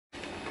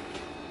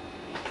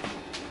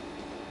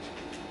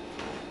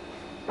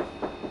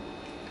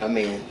Come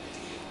in.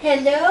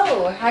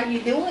 Hello, how you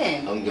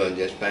doing? I'm doing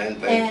just fine,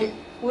 thank you. And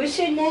what's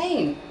your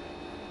name?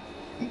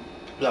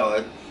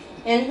 Lord,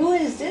 And who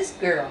is this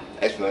girl?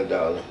 that's my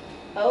daughter.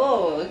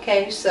 Oh,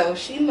 okay, so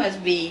she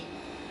must be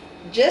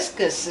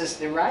Jessica's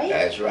sister, right?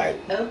 That's right.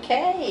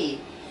 Okay.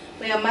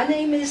 Well, my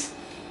name is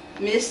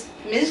Miss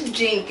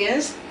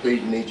Jenkins.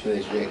 Please meet you,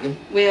 Miss Jenkins.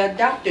 Well,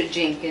 Dr.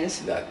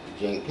 Jenkins. Dr.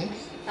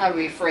 Jenkins. I'll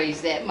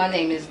rephrase that. My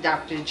name is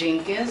Dr.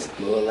 Jenkins.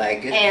 More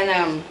like it.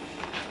 And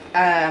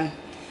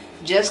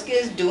Jessica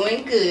is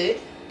doing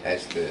good.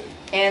 That's good.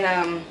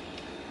 And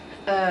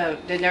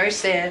the nurse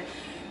said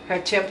her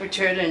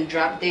temperature done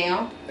dropped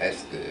down.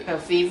 That's good. Her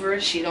fever,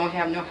 she don't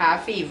have no high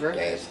fever.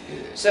 That's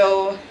good.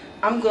 So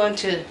I'm going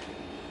to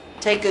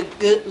take a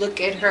good look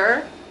at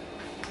her,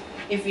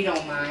 if you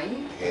don't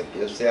mind. Help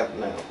yourself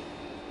now.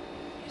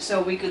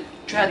 So we could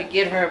try to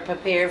get her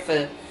prepared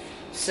for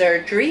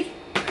surgery.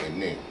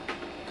 Amen.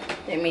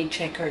 Let me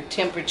check her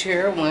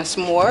temperature once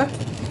more,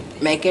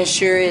 making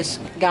sure it's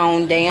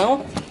gone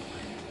down.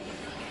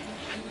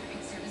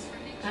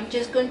 I'm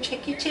just going to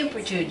check your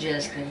temperature,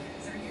 Jessica.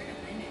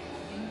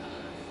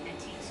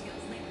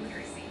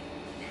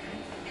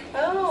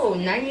 Oh,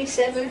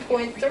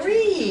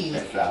 97.3.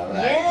 That's all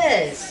right.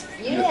 Yes,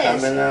 You're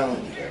yes. coming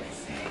on.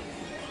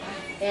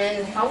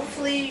 And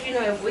hopefully, you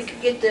know, if we could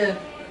get the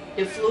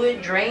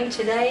fluid drained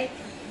today,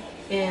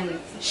 and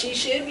she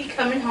should be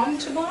coming home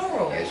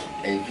tomorrow. Yes,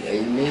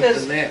 amen for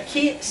Because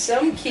that.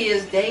 some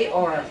kids, they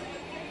are,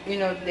 you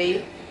know,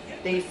 they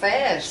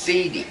fast.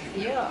 Speedy.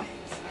 Yeah.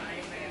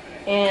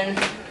 And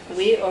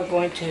we are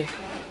going to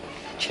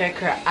check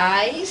her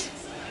eyes.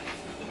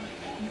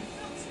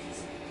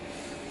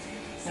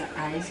 Her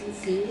eyes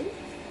are good.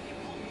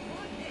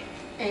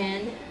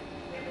 And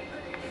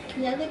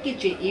can I look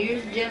at your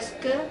ears,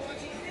 Jessica?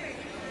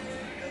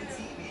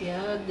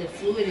 Yeah, the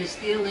fluid is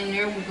still in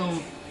there. We're going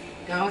to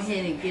go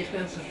ahead and get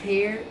her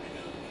prepared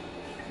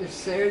for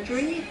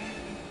surgery.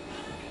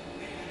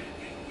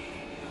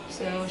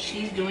 So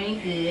she's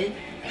doing good.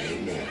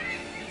 Amen.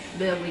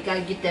 But we got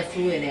to get that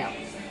fluid out.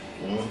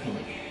 Mm-hmm.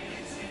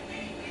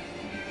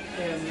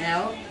 Her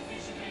mouth.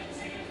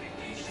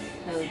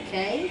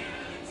 Okay.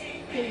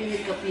 Let me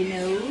look up your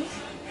nose.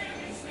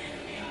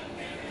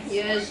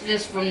 Yeah, it's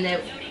just from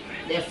that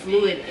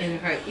fluid in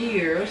her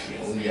ears.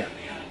 Oh, yeah.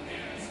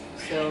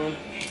 So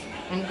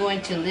I'm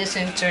going to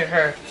listen to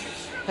her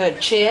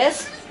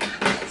chest.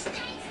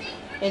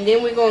 And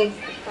then I'm going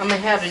to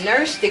have the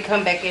nurse to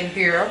come back in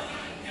here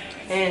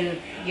and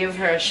give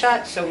her a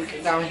shot so we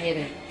can go ahead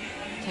and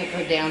take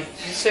her down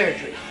to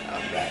surgery. All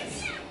right.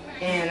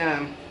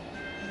 And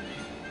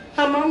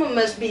her mama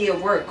must be at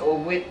work or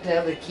with the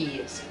other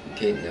kids. You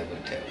can't never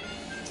tell.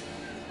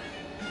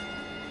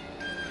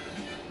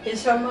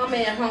 Is her mama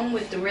at home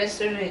with the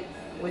rest of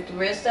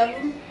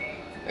them?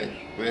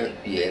 Well,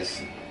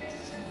 yes.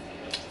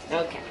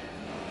 Okay.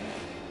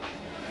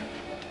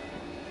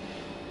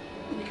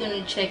 We're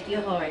gonna check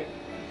your heart.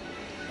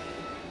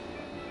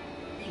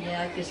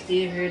 Yeah, I can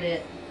still hear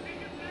that.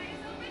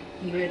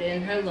 Hear it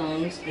in her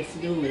lungs, the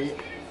fluid.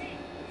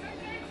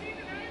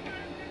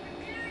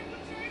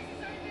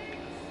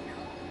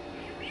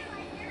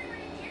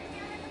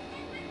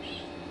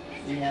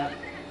 Yep.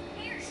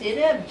 Sit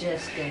up,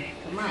 Jessica.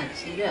 Come on,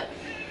 sit up.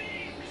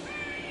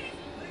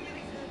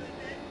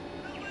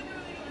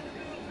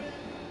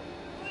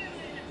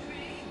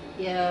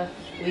 Yeah,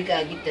 we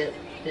gotta get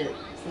the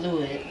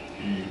fluid.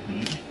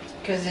 Mm-hmm.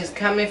 Because it's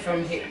coming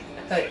from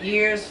her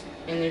ears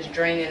and it's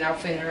draining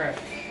off in her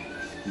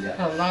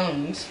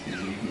lungs.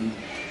 Mm-hmm.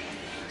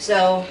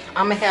 So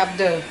I'm gonna have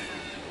the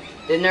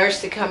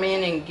nurse to come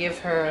in and give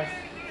her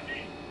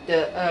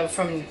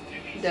from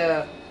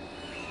the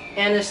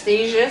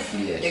anesthesia.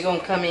 Yes. They're gonna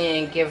come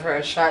in and give her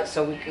a shot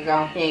so we can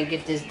go ahead and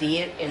get this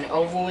did and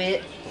over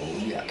with. Oh,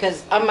 yeah.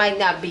 Because I might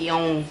not be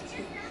on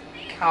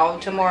call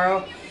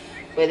tomorrow,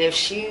 but if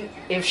she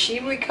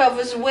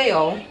recovers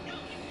well,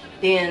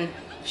 then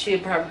she'll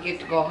probably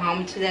get to go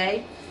home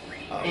today.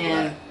 All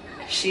And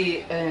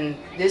right. and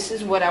this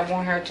is what I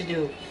want her to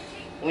do.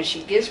 When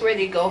she gets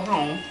ready to go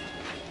home,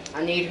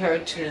 I need her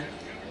to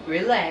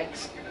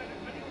relax,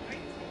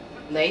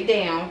 lay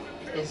down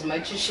as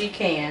much as she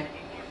can,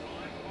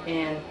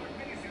 and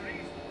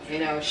you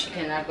know, she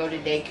cannot go to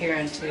daycare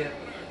until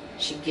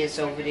she gets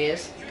over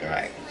this.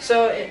 Right.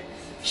 So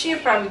she'll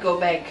probably go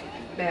back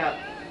about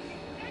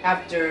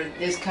after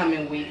this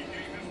coming week,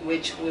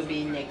 which will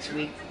be next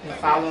week. The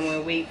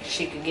following week,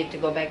 she could get to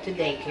go back to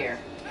daycare.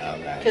 All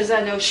right. Because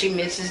I know she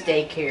misses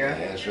daycare.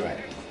 That's right.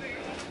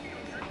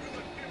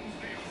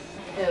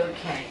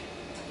 Okay.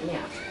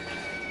 Now,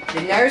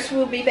 the nurse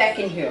will be back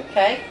in here,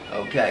 okay?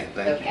 Okay,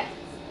 thank Okay.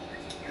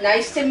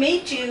 Nice to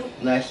meet you. you.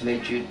 Nice to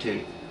meet you,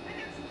 too.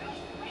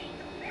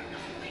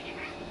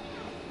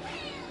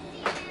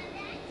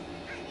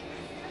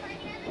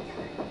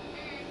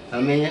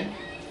 Come in.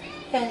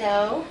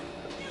 Hello.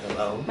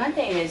 Hello. My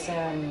name is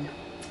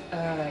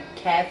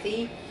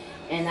Kathy,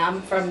 and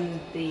I'm from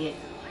the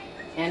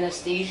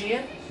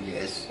anesthesia.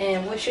 Yes.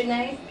 And what's your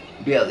name?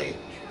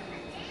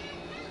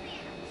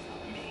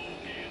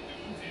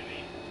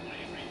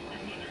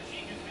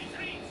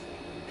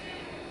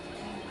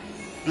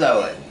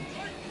 Floyd.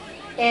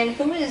 And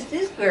who is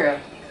this girl?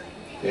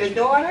 Your That's-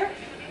 daughter?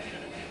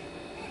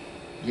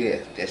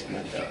 Yes, that's my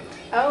daughter.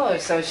 Oh,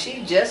 so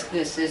she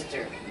Jessica's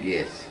sister.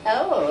 Yes.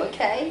 Oh,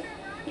 okay.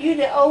 You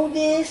the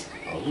oldest?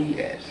 Oh,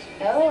 yes.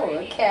 Oh,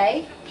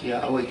 okay. She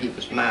always keep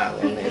a smile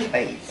on her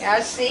face. I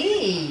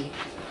see.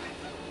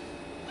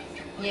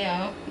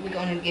 Yeah, we're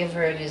gonna give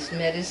her this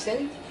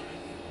medicine.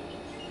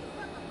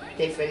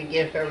 They for to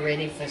get her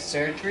ready for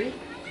surgery.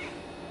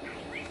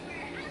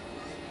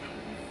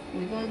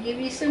 We're gonna give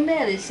you some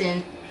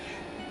medicine.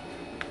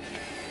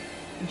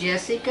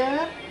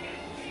 Jessica?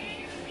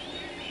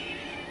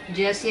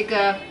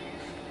 Jessica?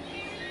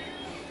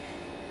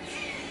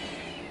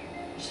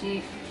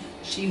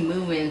 She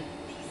moving.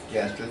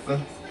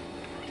 Jessica,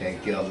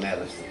 take your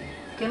medicine.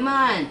 Come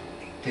on.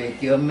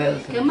 Take your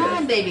medicine. Come on,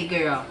 Jessica. baby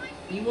girl.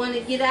 You want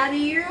to get out of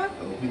here?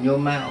 Open your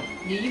mouth.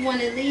 Do you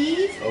want to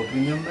leave?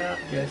 Open your mouth,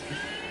 Jessica.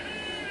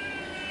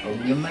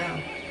 Open your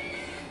mouth.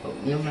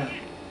 Open your mouth.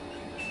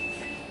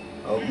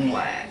 Open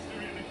wide.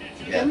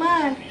 Come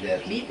on.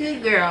 Jessica. Be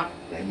good, girl.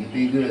 Now you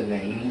be good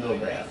now. You know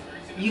that.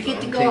 You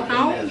get to Well, go take your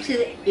home medicine.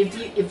 today.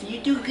 If you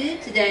do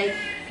good today,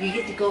 you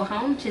get to go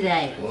home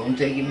today. Well, I'm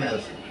taking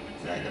medicine.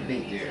 Like a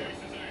big girl.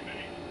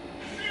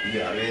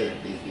 You already a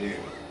big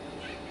girl.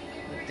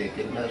 But take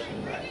your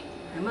medicine right.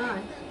 Come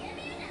on.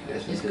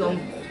 That's Let's a go. good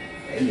medicine.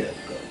 Hey, let's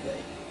go,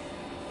 baby.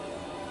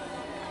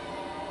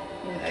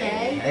 Okay.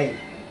 Hey, hey.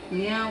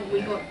 Yeah,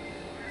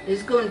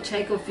 it's going to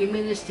take a few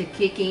minutes to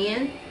kick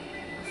in.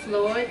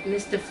 Floyd,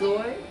 Mr.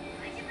 Floyd.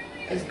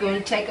 It's going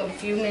to take a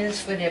few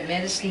minutes for that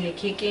medicine to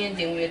kick in.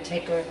 Then we'll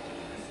take her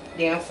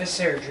down for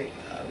surgery.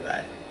 All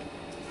right.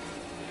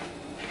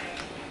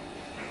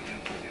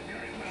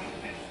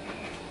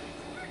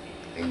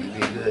 And you be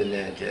good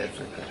now,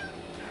 Jessica.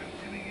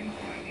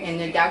 And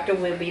the doctor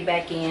will be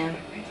back in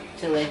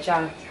to let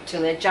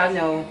y'all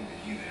know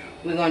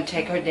we're gonna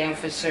take her down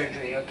for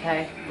surgery,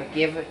 okay? But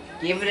give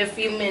it a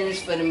few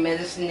minutes for the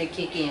medicine to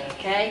kick in,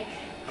 okay?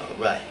 All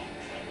right.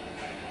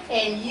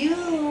 And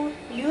you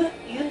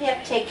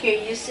have to take care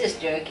of your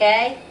sister,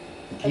 okay?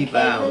 Keep Okay,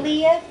 eye on her.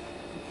 Malia?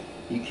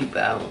 You keep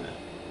eye on her.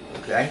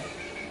 Okay?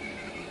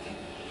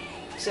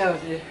 So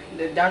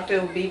the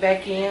doctor will be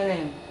back in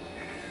and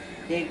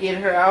they'll get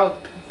her all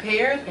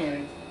prepared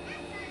and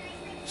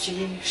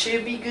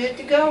she'll be good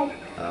to go.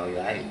 All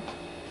right.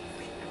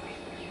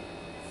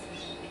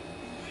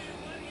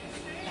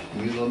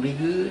 You gonna be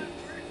good?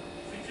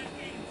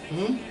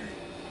 Hmm?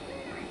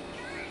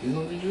 You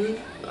gonna be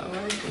good? All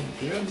right,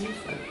 then tell me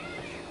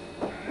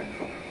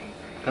something.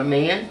 Come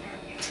in.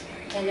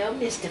 Hello,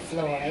 Mr.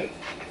 Floyd.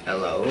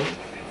 Hello.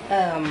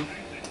 I'm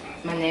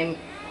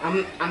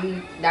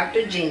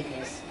Dr.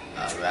 Jenkins.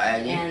 All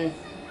righty. And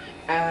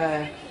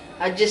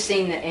I just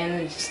seen the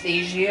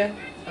anesthesia.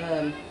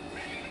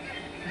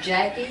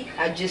 Jackie,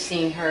 I just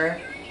seen her,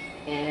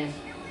 and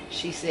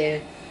she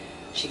said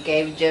she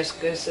gave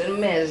Jessica some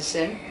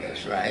medicine.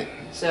 That's right.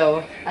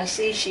 So I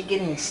see she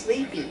getting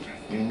sleepy.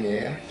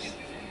 Yeah.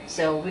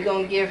 So we're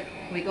gonna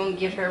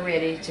get her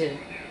ready to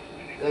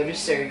go to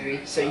surgery.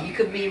 So you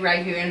could be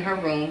right here in her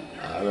room,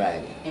 All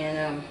righty.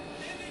 and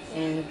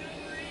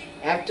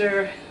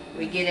after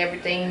we get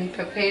everything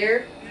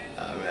prepared,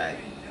 All right.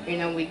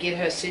 we get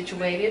her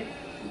situated,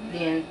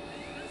 then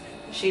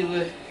she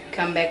will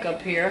come back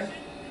up here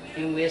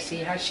and we'll see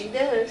how she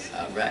does.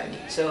 All righty.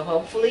 So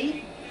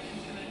hopefully,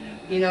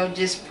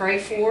 just pray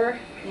for her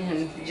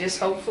and just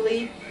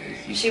hopefully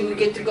she will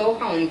get to go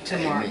home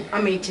tomorrow. Amen.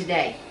 I mean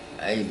today.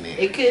 Amen.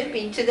 It could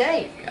be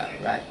today. All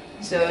right.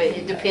 So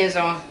it depends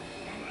on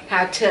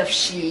how tough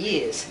she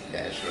is.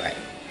 That's right.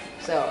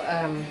 So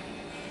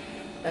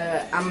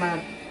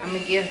I'm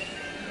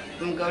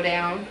gonna go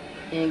down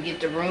and get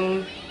the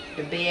room,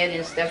 the bed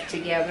and stuff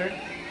together,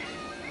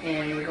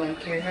 and we're gonna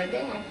carry her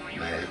down.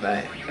 That's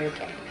right.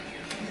 Okay.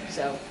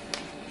 So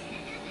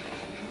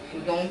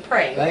we're gonna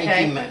pray. Thank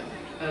Okay. you, ma'am.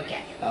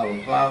 Okay.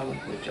 Our Father,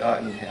 which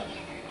art in heaven,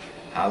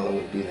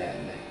 hallowed be thy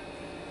name.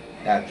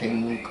 Thy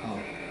kingdom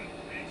come.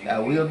 Thy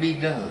will be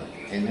done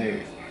in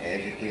earth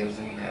as it is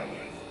in heaven.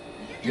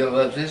 Give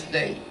us this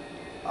day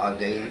our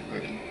daily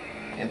bread,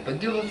 and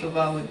forgive us of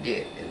our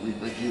debt as we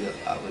forgive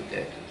our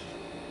debtors.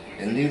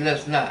 And lead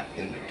us not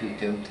into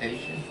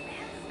temptation,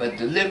 but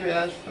deliver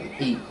us from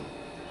evil.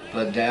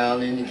 For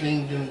thine is the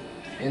kingdom,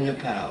 and the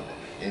power,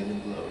 and the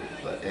glory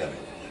forever.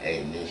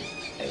 Amen.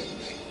 Amen.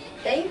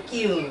 Thank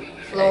you,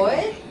 Floyd.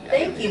 Amen.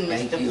 Thank you,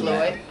 Amen. Mr. Thank you,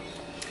 Floyd.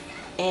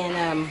 ma'am.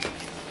 And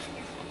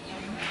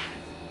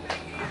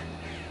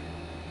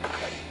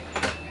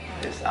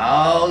It's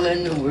all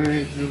in the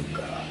words of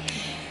God.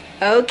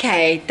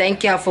 okay,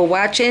 thank y'all for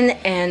watching,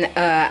 and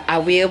I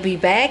will be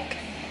back,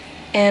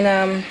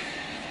 and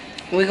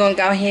we're gonna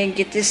go ahead and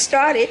get this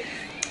started.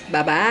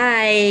 Bye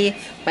bye,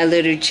 my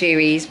little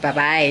cherries. Bye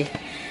bye.